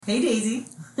Hey, Daisy.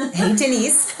 Hey,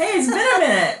 Denise. Hey, it's been a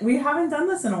minute. We haven't done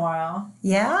this in a while.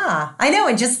 Yeah, I know,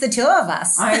 and just the two of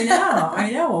us. I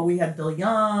know. Well, we had Bill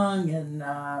Young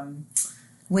and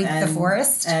Wake the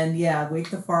Forest. And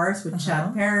Wake the Forest with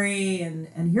Chad Perry.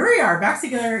 And here we are, back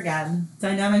together again.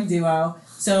 Dynamic duo.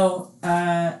 So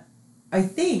I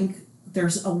think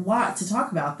there's a lot to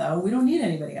talk about, though. We don't need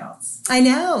anybody else. I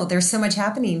know. There's so much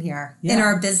happening here in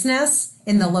our business,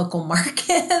 in the local market.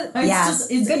 It's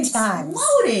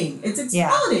exploding. It's exploding.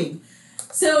 Yeah.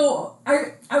 So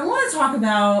I want to talk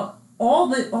about all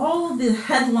the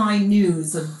headline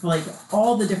news of like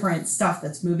all the different stuff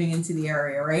that's moving into the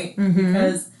area, right? Mm-hmm.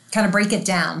 Because kind of break it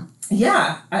down.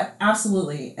 Yeah,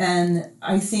 absolutely. And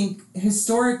I think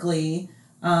historically,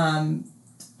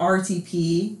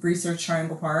 RTP, Research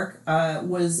Triangle Park,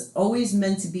 was always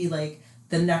meant to be like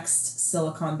the next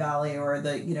Silicon Valley or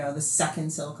the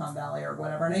second Silicon Valley or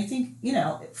whatever. And I think,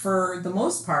 for the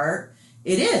most part,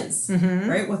 it is,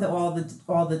 right? With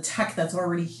all the tech that's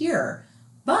already here.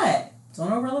 But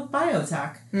don't overlook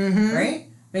biotech, right?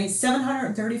 I mean,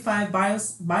 735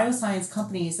 bioscience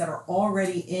companies that are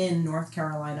already in North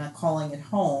Carolina calling it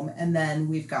home. And then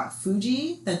we've got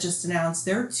Fuji that just announced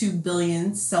their 2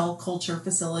 billion cell culture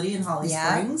facility in Holly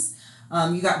Springs.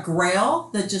 You got Grail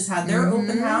that just had their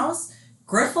open house.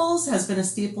 Grifols has been a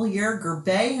staple here.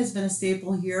 Gerbet has been a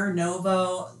staple here.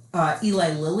 Novo,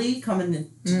 Eli Lilly coming to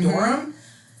Durham.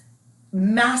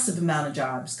 Massive amount of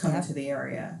jobs coming to the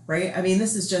area, right? I mean,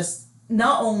 this is just...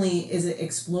 Not only is it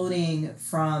exploding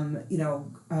from,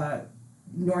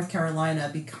 North Carolina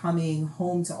becoming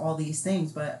home to all these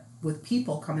things, but with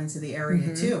people coming to the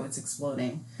area too, it's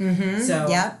exploding. So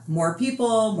more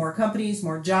people, more companies,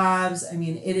 more jobs. I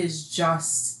mean, it is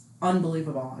just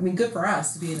unbelievable. I mean, good for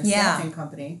us to be in a staffing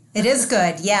company. It is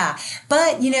good, yeah.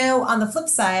 But, on the flip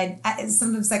side,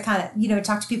 sometimes I kind of,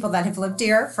 talk to people that have lived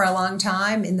here for a long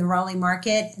time in the Raleigh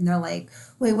market, and they're like,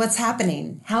 wait, what's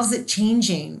happening? How's it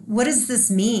changing? What does this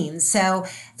mean? So I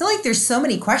feel like there's so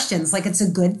many questions. Like, it's a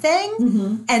good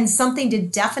thing and something to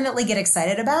definitely get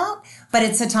excited about, but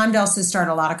it's a time to also start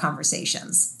a lot of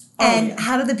conversations.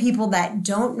 How do the people that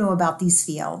don't know about these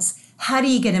fields, how do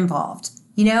you get involved?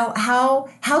 How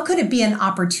could it be an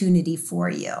opportunity for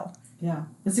you? Yeah,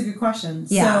 that's a good question.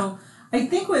 Yeah. So I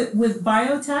think with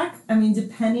biotech, I mean,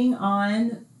 depending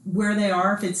on where they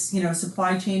are, if it's,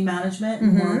 supply chain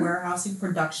management or warehousing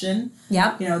production,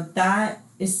 that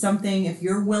is something, if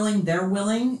you're willing, they're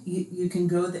willing, you can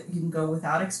go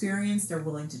without experience. They're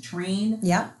willing to train.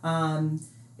 Yeah.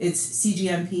 It's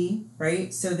CGMP,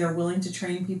 right? So they're willing to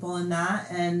train people in that,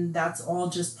 and that's all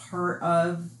just part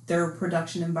of their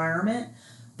production environment.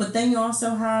 But then you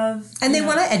also have... And they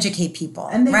want to educate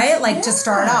people, right? To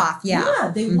start off,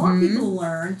 Yeah, they want people to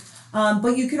learn.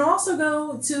 But you can also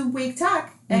go to Wake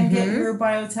Tech and get your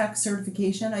biotech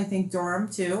certification. I think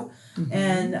Durham too,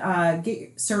 and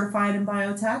get certified in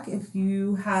biotech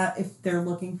if they're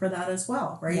looking for that as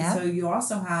well, right? Yeah. So you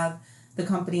also have the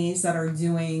companies that are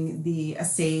doing the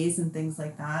assays and things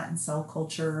like that and cell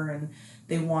culture, and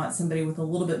they want somebody with a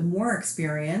little bit more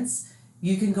experience.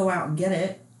 You can go out and get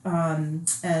it,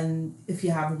 and if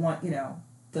you have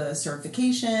the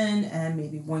certification and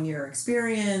maybe 1 year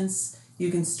experience, you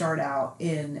can start out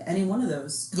in any one of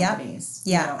those companies.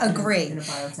 Agree. In a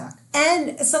biotech.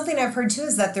 And something I've heard too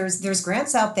is that there's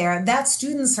grants out there that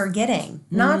students are getting,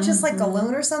 not just like a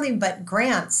loan or something, but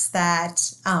grants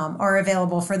that are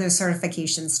available for those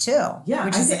certifications too. Yeah,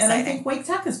 which is exciting. And I think Wake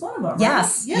Tech is one of them.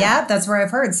 Yes, right? Yeah, that's where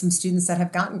I've heard some students that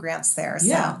have gotten grants there. So.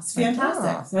 Yeah, it's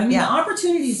fantastic. So, I mean, the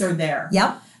opportunities are there.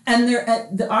 Yep. And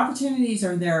the opportunities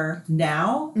are there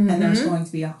now, and there's going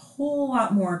to be a whole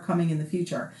lot more coming in the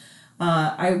future.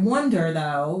 I wonder,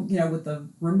 though, with the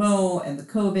remote and the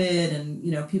COVID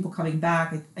and, people coming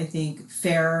back, I think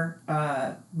fair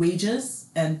wages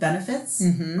and benefits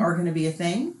are going to be a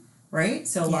thing, right?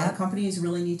 So a lot of companies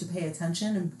really need to pay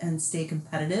attention and stay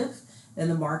competitive in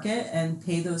the market and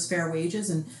pay those fair wages.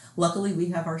 And luckily, we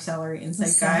have our salary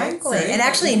insight guides. Right? And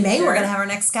actually, in May, we're going to have our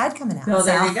next guide coming out. So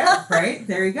there you go, right?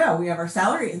 There you go. We have our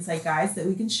salary insight guides that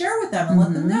we can share with them and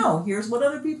let them know, here's what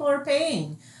other people are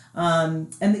paying.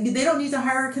 And they don't need to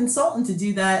hire a consultant to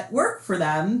do that work for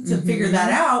them to figure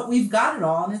that out. We've got it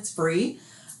all and it's free.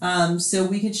 So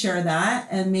we can share that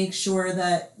and make sure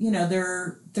that,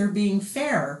 they're being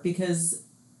fair, because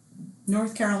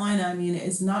North Carolina, I mean,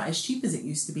 is not as cheap as it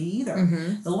used to be either.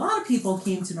 A lot of people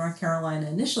came to North Carolina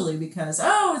initially because,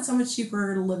 it's so much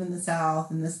cheaper to live in the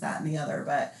South and this, that, and the other.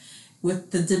 But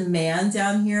with the demand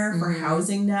down here for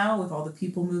housing now, with all the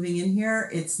people moving in here,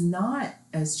 it's not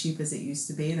as cheap as it used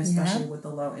to be, and especially with the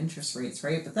low interest rates,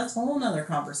 right? But that's a whole nother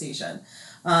conversation.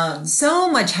 So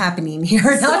much happening here,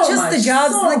 not just the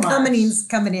jobs that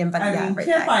coming in, but I mean,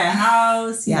 can't buy a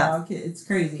house, you know, it's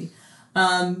crazy.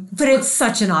 But it's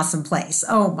such an awesome place.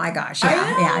 Oh my gosh. I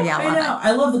know.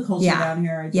 I love the culture down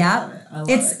here. I just love it. I love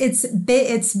it.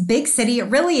 It's big city. It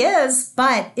really is,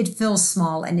 but it feels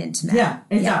small and intimate. Yeah,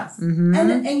 it does. Mm-hmm.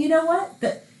 And you know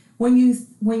what? When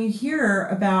you hear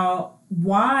about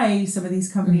why some of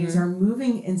these companies are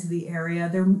moving into the area,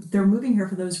 they're moving here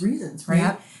for those reasons, right?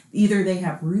 Yep. Either they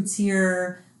have roots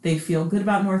here, they feel good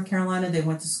about North Carolina, they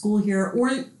went to school here, or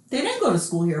they didn't go to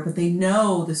school here, but they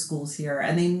know the schools here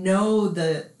and they know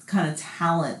the kind of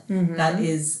talent that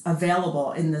is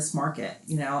available in this market,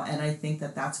 you know, and I think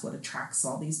that that's what attracts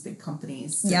all these big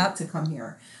companies to come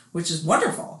here, which is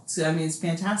wonderful. So, I mean, it's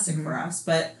fantastic for us.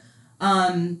 But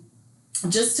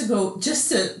just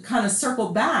to kind of circle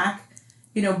back,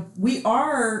 you know, we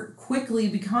are quickly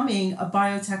becoming a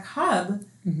biotech hub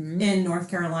in North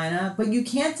Carolina, but you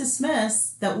can't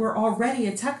dismiss that we're already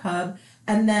a tech hub,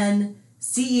 and then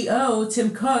CEO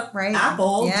Tim Cook,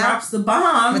 Apple, drops the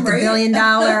bomb with the $1 billion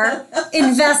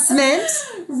investment.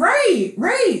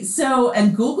 Right. So,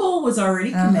 and Google was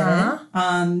already committed.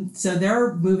 So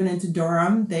they're moving into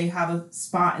Durham. They have a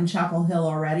spot in Chapel Hill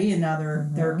already, and now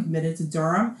they're committed to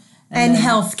Durham. And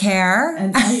healthcare.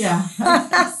 And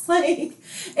it's like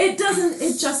it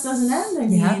just doesn't end. I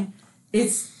mean,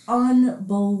 it's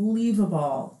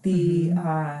unbelievable. The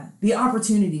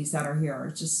opportunities that are here are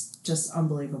just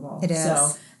unbelievable. It is.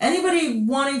 So anybody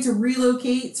wanting to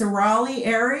relocate to Raleigh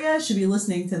area should be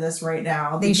listening to this right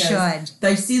now. They should.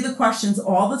 They see the questions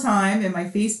all the time in my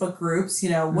Facebook groups. You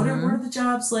know, what are the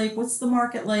jobs like? What's the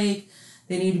market like?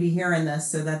 They need to be hearing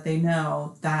this so that they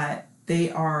know that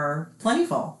they are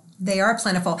plentiful. They are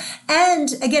plentiful.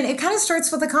 And again, it kind of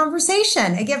starts with a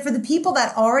conversation. Again, for the people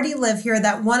that already live here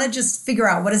that want to just figure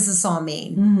out, what does this all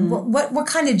mean? What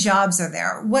kind of jobs are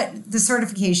there? What the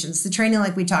certifications, the training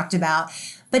like we talked about.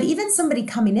 But even somebody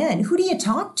coming in, who do you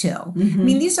talk to? I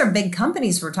mean, these are big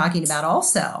companies we're talking about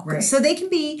also. Right. So they can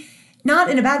be,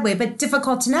 not in a bad way, but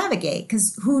difficult to navigate,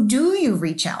 because who do you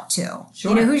reach out to?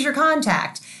 Sure. You know, who's your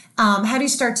contact? How do you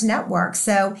start to network?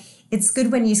 So it's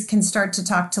good when you can start to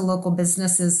talk to local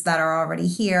businesses that are already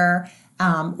here,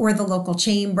 or the local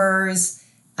chambers,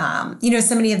 you know,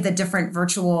 so many of the different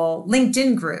virtual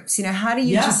LinkedIn groups. You know, how do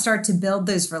you just start to build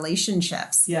those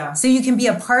relationships? Yeah. So you can be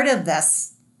a part of this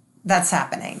that's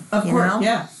happening. Of course,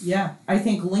 yeah. I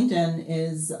think LinkedIn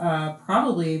is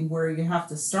probably where you have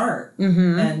to start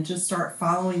and just start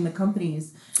following the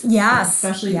companies. Yes.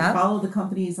 Especially follow the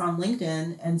companies on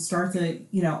LinkedIn and start to,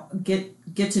 you know, get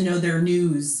to know their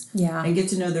news and get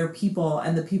to know their people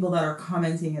and the people that are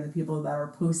commenting and the people that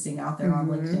are posting out there on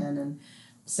LinkedIn, and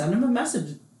send them a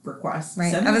message request.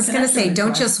 Right. I was going to say,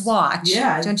 don't just watch.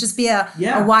 Yeah. Don't just be a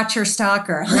watcher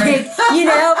stalker. Like, you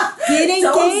know, get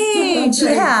engaged.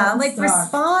 Like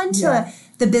respond to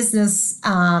the business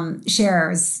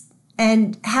shares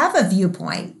and have a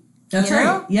viewpoint. That's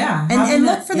right. Yeah. And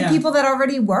look for the people that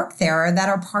already work there or that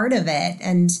are part of it,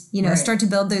 and, you know, start to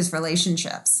build those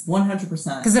relationships. 100%.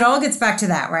 Because it all gets back to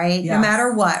that, right? Yes. No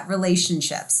matter what,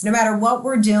 relationships. No matter what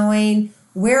we're doing,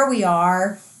 where we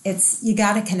are, you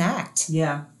got to connect.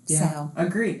 Yeah. So.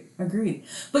 Agreed.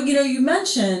 But, you know, you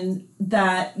mentioned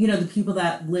that, you know, the people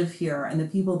that live here and the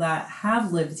people that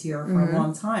have lived here for a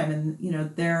long time, and, you know,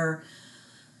 they're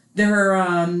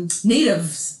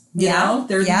natives. You know,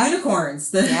 they're the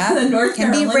unicorns. The North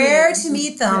Carolina can be rare to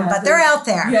meet them, but they're out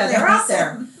there. Yeah, they're out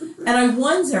there. And I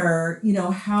wonder, you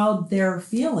know, how they're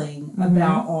feeling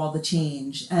about all the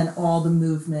change and all the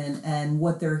movement and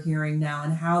what they're hearing now,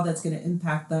 and how that's going to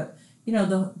impact the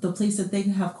place that they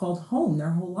have called home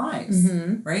their whole lives,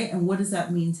 right? And what does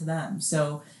that mean to them?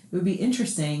 So it would be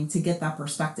interesting to get that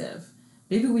perspective.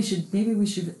 Maybe we should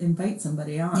invite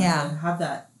somebody on to have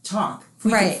that talk. If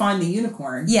we can find the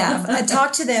unicorn. Yeah,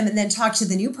 talk to them and then talk to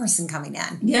the new person coming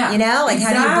in. Yeah. You know, like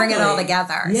how do you bring it all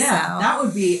together? Yeah, that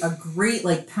would be a great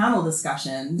panel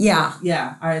discussion. Yeah.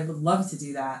 Yeah, I would love to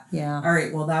do that. Yeah. All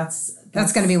right, well that's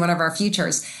going to be one of our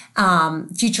future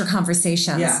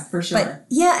conversations. Yeah, for sure. But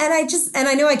and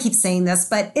I know I keep saying this,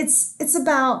 but it's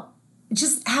about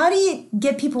just how do you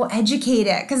get people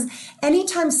educated? Because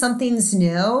anytime something's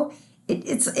new,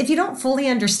 it's if you don't fully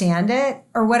understand it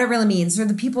or what it really means or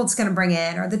the people it's going to bring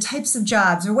in or the types of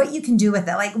jobs or what you can do with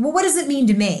it, like, well, what does it mean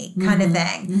to me kind of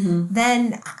thing,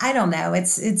 then I don't know.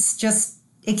 It's just,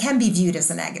 it can be viewed as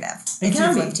a negative if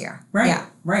you've lived here. Right. Yeah.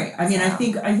 Right. I mean, I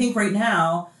think right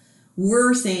now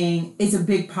we're saying it's a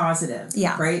big positive.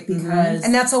 Yeah. Right? Because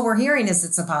and that's what we're hearing is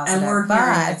it's a positive. and we're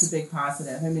hearing it's a big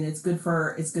positive. I mean, it's good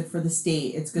for the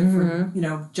state. It's good for,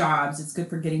 jobs. It's good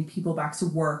for getting people back to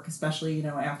work, especially,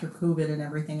 after COVID and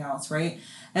everything else, right?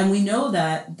 And we know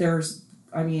that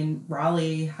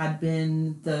Raleigh had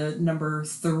been the number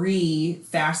 3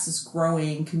 fastest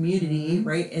growing community,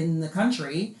 right, in the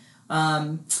country.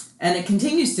 And it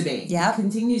continues to be. Yeah. It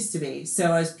continues to be.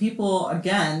 So as people,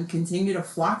 again, continue to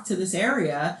flock to this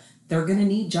area, they're going to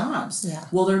need jobs. Yeah.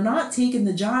 Well, they're not taking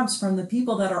the jobs from the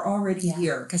people that are already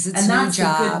here. Because it's and new that's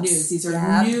jobs. the good news. These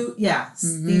are new,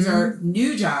 these are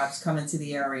new jobs coming to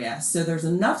the area. So there's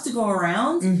enough to go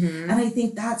around. And I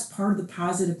think that's part of the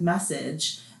positive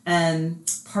message and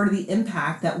part of the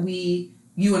impact that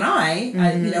you and I,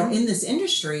 in this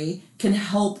industry can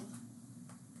help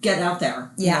get out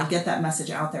there, get that message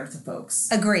out there to folks.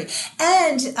 Agree.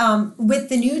 And with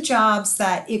the new jobs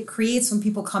that it creates when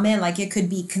people come in, like it could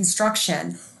be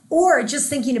construction or just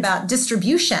thinking about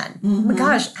distribution. Oh my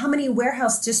gosh, how many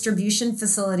warehouse distribution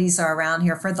facilities are around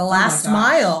here for the last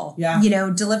mile,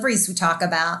 deliveries we talk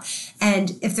about.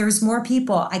 And if there's more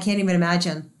people, I can't even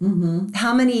imagine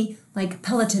how many like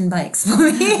Peloton bikes or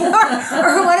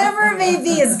whatever it may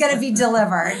be is going to be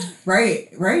delivered. Right.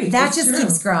 That just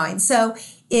keeps growing. So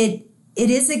it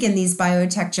is, again, these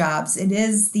biotech jobs. It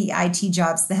is the IT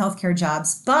jobs, the healthcare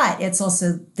jobs, but it's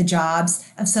also the jobs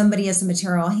of somebody as a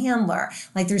material handler.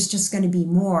 Like there's just going to be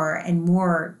more and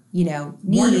more,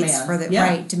 needs for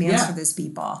demands for those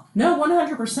people. No,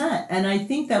 100%. And I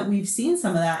think that we've seen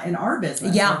some of that in our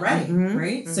business already,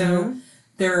 right? So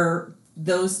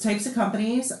those types of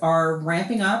companies are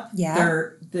ramping up. Yeah.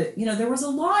 There was a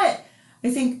lot, I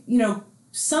think,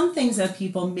 some things that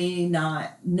people may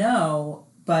not know,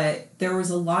 but there was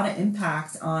a lot of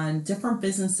impact on different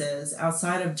businesses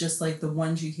outside of just like the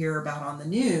ones you hear about on the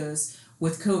news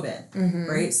with COVID,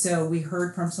 right? So we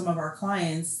heard from some of our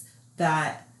clients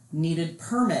that needed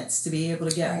permits to be able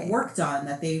to get work done,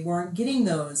 that they weren't getting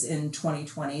those in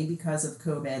 2020 because of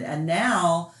COVID. And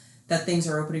now that things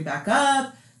are opening back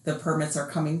up, the permits are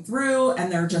coming through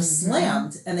and they're just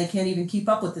slammed and they can't even keep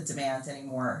up with the demand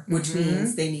anymore, which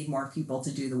means they need more people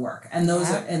to do the work. And those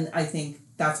are, and I think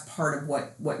that's part of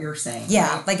what you're saying.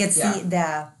 Yeah. Right? Like it's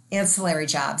the ancillary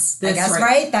jobs, That's I guess, right?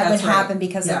 right? That That's would happen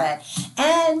because of it.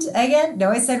 And again,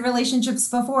 I said relationships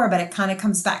before, but it kind of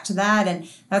comes back to that. And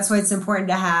that's why it's important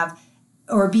to have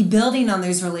or be building on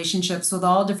those relationships with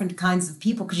all different kinds of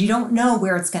people because you don't know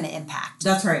where it's going to impact.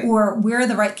 That's right. Or where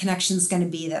the right connection is going to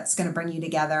be that's going to bring you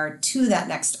together to that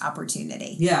next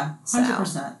opportunity. Yeah,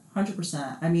 100%.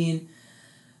 100%. I mean,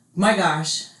 my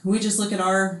gosh, we just look at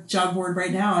our job board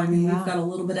right now. I mean, we've got a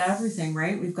little bit of everything,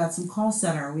 right? We've got some call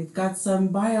center. We've got some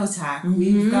biotech.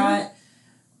 We've got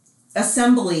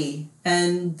assembly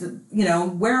and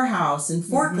warehouse and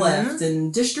forklift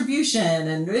and distribution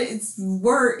and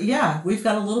we've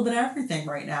got a little bit of everything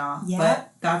right now,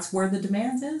 but that's where the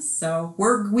demand is, so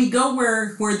we go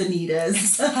where the need is.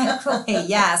 Exactly.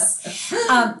 Yes.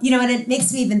 And it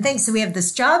makes me even think, so we have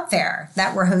this job fair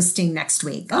that we're hosting next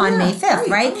week on May 5th,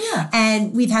 right? Oh, yeah.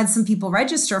 And we've had some people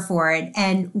register for it,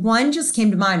 and one just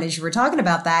came to mind as you were talking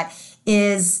about that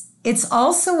is it's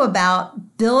also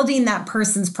about building that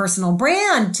person's personal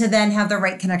brand to then have the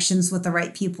right connections with the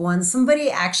right people. And somebody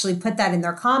actually put that in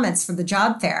their comments for the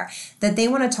job fair, that they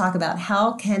want to talk about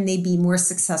how can they be more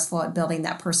successful at building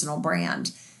that personal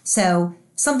brand. So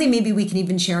something maybe we can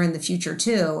even share in the future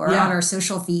too, or on our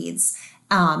social feeds.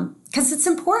 Because it's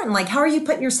important. Like, how are you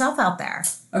putting yourself out there?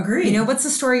 Agreed. What's the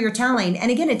story you're telling?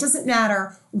 And again, it doesn't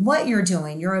matter what you're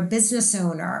doing. You're a business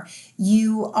owner.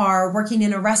 You are working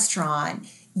in a restaurant.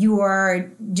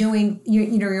 You're doing,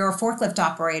 you're a forklift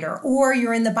operator, or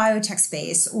you're in the biotech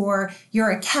space, or you're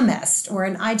a chemist or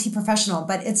an IT professional,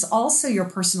 but it's also your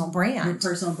personal brand. Your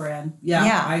personal brand.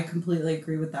 Yeah. I completely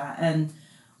agree with that. And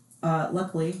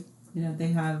luckily, they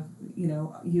have,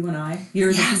 you and I,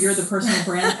 you're the personal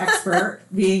brand expert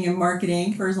being in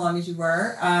marketing for as long as you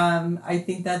were. I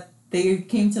think that they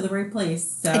came to the right place.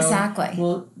 So, exactly.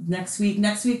 Well, next week,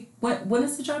 when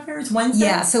is the job fair? It's Wednesday?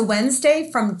 Yeah, so Wednesday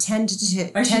from 10 to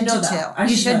 2. I should know 2. that.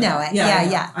 You should know it.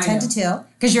 Yeah. 10 to 2,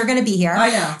 because you're going to be here.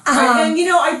 I know.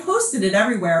 I posted it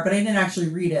everywhere, but I didn't actually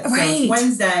read it. So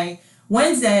it's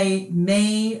Wednesday,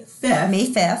 May 5th. May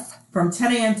 5th. From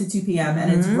 10 a.m. to 2 p.m.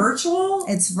 And it's virtual?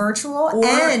 It's virtual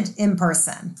and in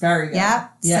person. Very good. Yeah.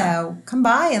 So come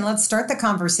by and let's start the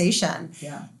conversation.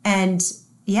 Yeah. And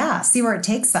see where it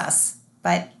takes us.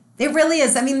 But it really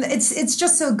is. I mean, it's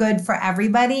just so good for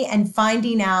everybody, and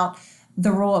finding out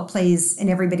the role it plays in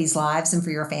everybody's lives and for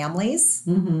your families,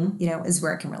 is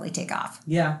where it can really take off.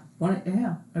 Yeah.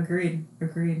 Agreed.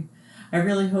 I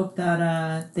really hope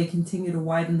that they continue to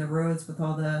widen the roads with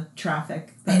all the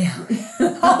traffic. I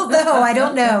know. Although, I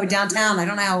don't know, downtown, I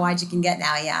don't know how wide you can get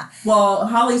now, yeah. Well,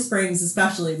 Holly Springs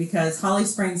especially, because Holly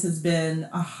Springs has been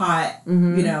a hot,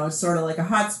 sort of like a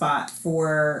hot spot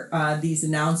for these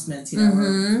announcements,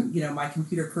 where, my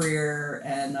computer career,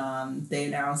 and they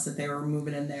announced that they were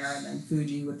moving in there, and then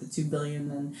Fuji with the $2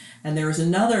 billion, and there was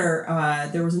another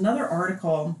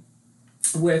article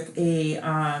with a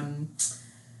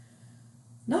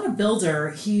not a builder,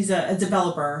 he's a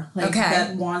developer,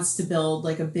 that wants to build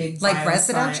like a big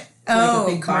residential,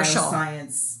 commercial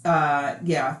bioscience,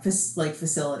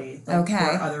 facility,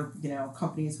 where other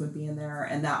companies would be in there,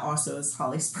 and that also is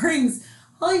Holly Springs.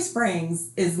 Holly Springs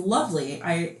is lovely.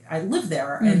 I live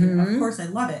there, and of course I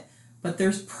love it. But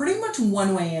there's pretty much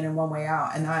one way in and one way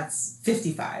out, and that's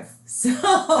 55. So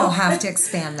they'll have to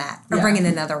expand that or bring in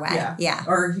another way. Yeah.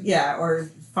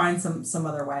 Or find some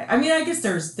other way. I mean, I guess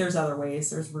there's other ways.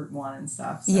 There's Route 1 and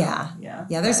stuff. So, yeah.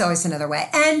 There's always another way.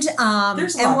 And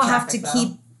we'll have to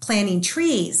keep planting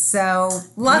trees. So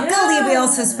luckily we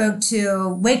also spoke to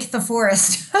Wake the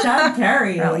Forest. John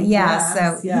Kerry.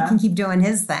 So he can keep doing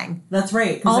his thing. That's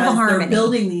right. All the harmony. They're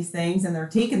building these things and they're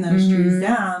taking those trees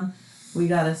down. We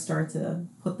got to start to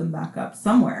put them back up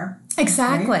somewhere.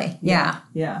 Exactly. Right?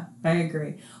 Yeah, I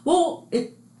agree. Well,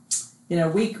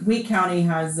 Wake County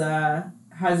has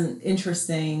an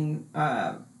interesting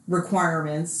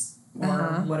requirements or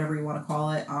whatever you want to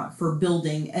call it for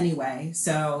building anyway.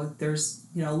 So there's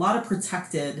a lot of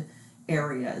protected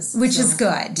areas, which is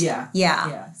good.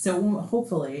 Yeah. So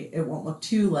hopefully it won't look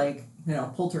too like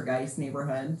Poltergeist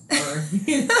neighborhood. Or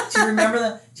do you remember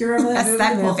that?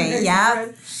 That movie?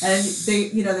 Yeah. And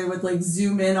they would like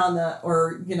zoom in on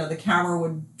the camera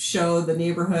would show the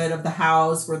neighborhood of the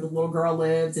house where the little girl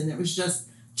lived, and it was just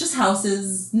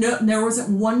houses. No, there wasn't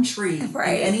one tree in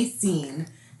any scene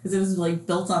because it was like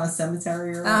built on a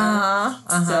cemetery or whatever.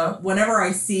 So whenever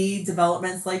I see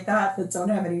developments like that don't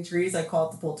have any trees, I call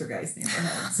it the Poltergeist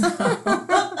neighborhood. So.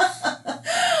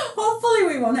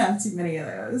 Hopefully we won't have too many of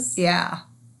those. Yeah.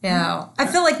 No. I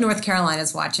feel like North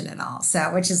Carolina's watching it all,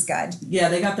 which is good. Yeah,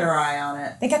 they got their eye on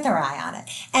it.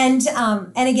 And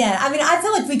again, I mean, I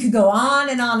feel like we could go on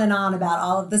and on and on about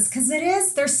all of this because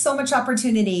there's so much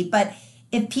opportunity. But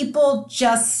if people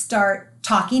just start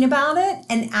talking about it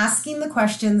and asking the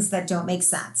questions that don't make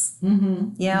sense.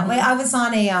 Like I was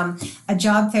on a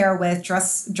job fair with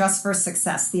Dress for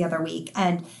Success the other week,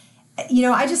 and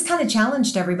I just kind of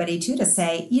challenged everybody too to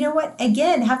say, you know what,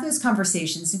 again, have those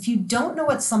conversations. If you don't know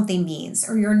what something means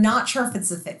or you're not sure if it's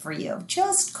a fit for you,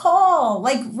 just call,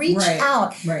 reach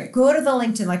out, go to the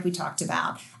LinkedIn like we talked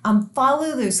about,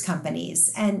 follow those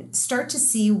companies and start to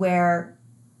see where,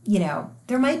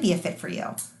 there might be a fit for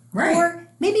you. Right. Or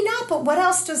maybe not, but what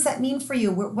else does that mean for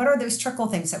you? What are those trickle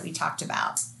things that we talked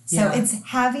about? So it's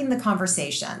having the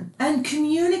conversation. And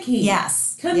communicate.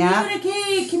 Yes.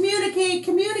 Communicate.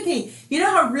 You know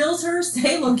how realtors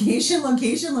say location?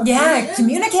 Yeah,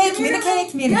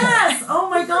 communicate. Yes. Oh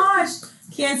my gosh.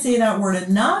 Can't say that word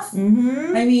enough. I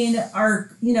mean,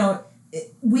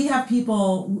 we have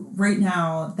people right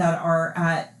now that are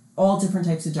at all different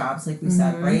types of jobs, like we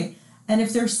said, right? And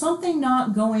if there's something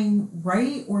not going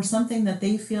right or something that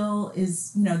they feel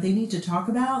is, they need to talk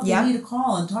about, they need to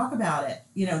call and talk about it.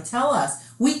 Tell us.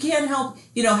 We can't help,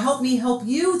 help me help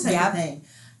you type of thing.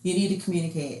 You need to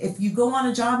communicate. If you go on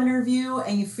a job interview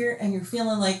and you're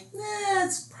feeling like,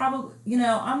 it's probably,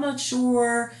 I'm not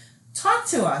sure, talk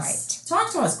to us. Talk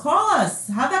to us. Call us.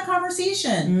 Have that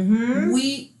conversation.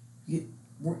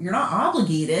 You're not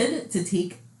obligated to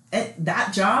take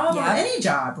that job or any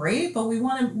job, right? But we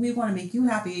want to make you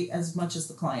happy as much as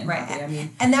the client happy. I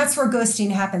mean, and that's where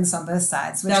ghosting happens on both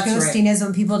sides. Which ghosting is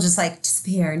when people just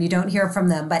disappear and you don't hear from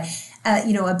them. But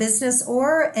a business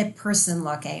or a person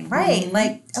looking, right?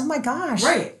 Oh my gosh,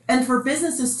 right. And for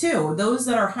businesses too, those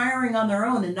that are hiring on their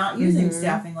own and not using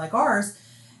staffing like ours,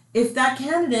 if that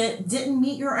candidate didn't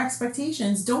meet your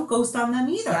expectations, don't ghost on them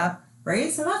either. Yep.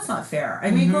 Right? So that's not fair. I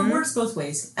mean, it works both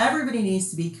ways. Everybody needs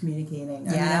to be communicating.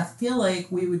 I mean, I feel like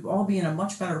we would all be in a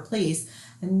much better place.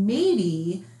 And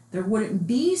maybe there wouldn't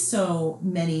be so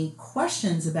many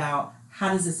questions about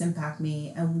how does this impact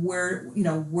me and where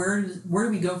do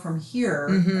we go from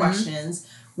here questions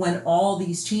when all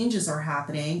these changes are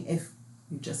happening if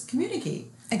you just communicate.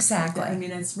 Exactly. I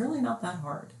mean, it's really not that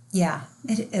hard. Yeah,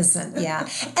 it isn't. Yeah.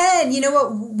 And you know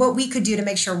what we could do to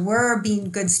make sure we're being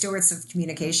good stewards of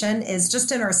communication is just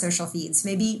in our social feeds.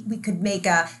 Maybe we could make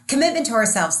a commitment to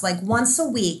ourselves, like once a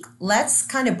week, let's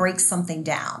kind of break something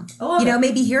down.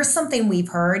 Maybe here's something we've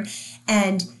heard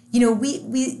and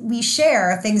we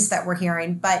share things that we're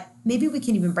hearing, but maybe we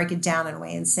can even break it down in a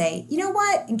way and say, you know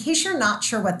what, in case you're not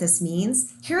sure what this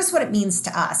means, here's what it means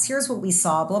to us. Here's what we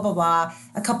saw, blah, blah, blah,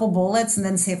 a couple bullets, and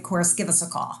then say, of course, give us a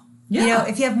call. Yeah.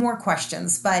 If you have more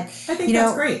questions. But, I think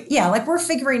that's great. Yeah, like we're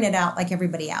figuring it out like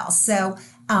everybody else. So,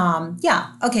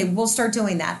 okay, we'll start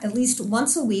doing that at least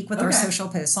once a week with our social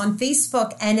posts on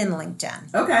Facebook and in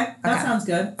LinkedIn. Okay, that sounds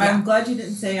good. Yeah. I'm glad you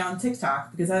didn't say on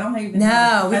TikTok because I don't even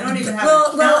have an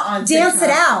account on dance TikTok. It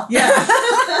out. Yeah.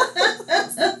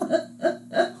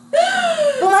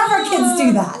 We'll have our kids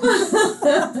do that.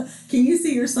 Can you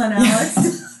see your son, Alex?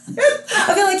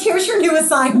 I feel like here's your new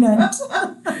assignment.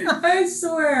 I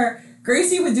swear.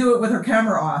 Gracie would do it with her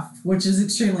camera off, which is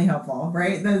extremely helpful,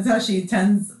 right? That's how she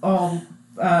attends all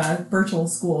virtual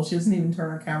school. She doesn't even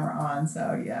turn her camera on.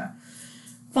 So, yeah.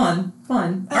 Fun. All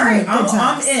right.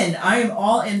 I'm in. I am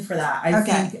all in for that. I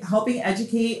think helping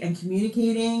educate and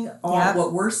communicating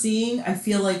what we're seeing, I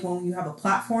feel like when you have a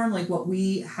platform like what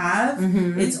we have,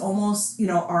 it's almost,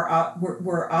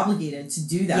 we're obligated to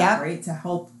do that, right? To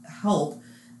help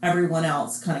everyone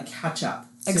else kind of catch up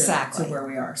to where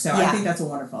we are. So I think that's a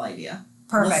wonderful idea.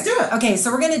 Perfect. Let's do it. Okay,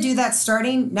 so we're going to do that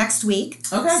starting next week.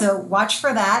 Okay. So watch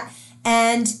for that.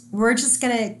 And we're just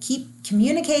going to keep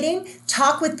communicating,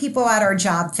 talk with people at our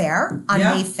job fair on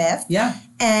May 5th. Yeah.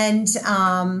 And just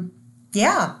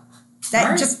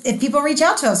if people reach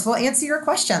out to us, we'll answer your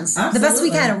questions. Absolutely. The best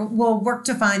we can. We'll work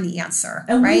to find the answer.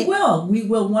 And right? we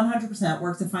will 100%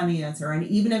 work to find the answer. And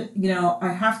even if,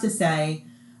 I have to say,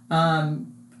 I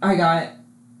got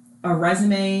a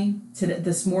resume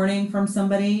this morning from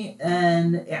somebody,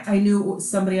 and I knew it was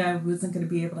somebody I wasn't going to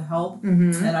be able to help,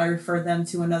 and I referred them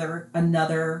to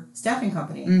another staffing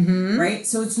company, right?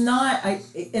 So it's not,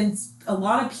 and a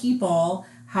lot of people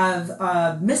have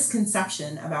a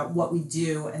misconception about what we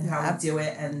do and how we do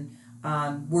it, and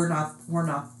we're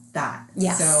not that.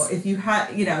 Yes. So if you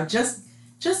had,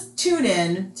 just tune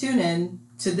in to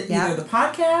either the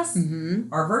podcast,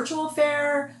 our virtual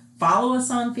fair. Follow us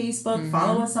on Facebook,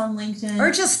 follow us on LinkedIn. Or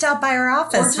just stop by our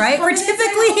office, right? We're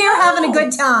typically here having a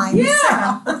good time.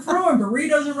 Yeah. We're throwing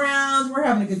burritos around. We're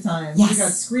having a good time. Yes. We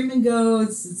got screaming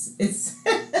goats. It's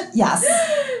yes.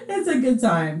 It's a good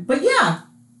time. But yeah,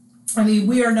 I mean,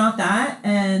 we are not that.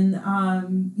 And,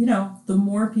 the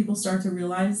more people start to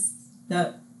realize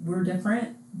that we're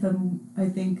different, I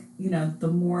think,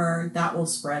 the more that will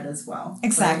spread as well.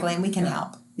 Exactly. Right? And we can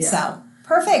help. Yeah. So.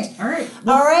 Perfect. All right.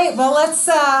 Well, let's,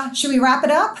 should we wrap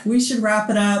it up? We should wrap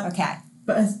it up. Okay.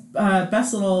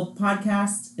 Best little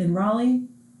podcast in Raleigh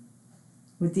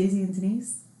with Daisy and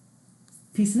Denise.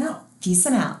 Peace and out. Peace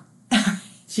and out.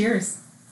 Cheers.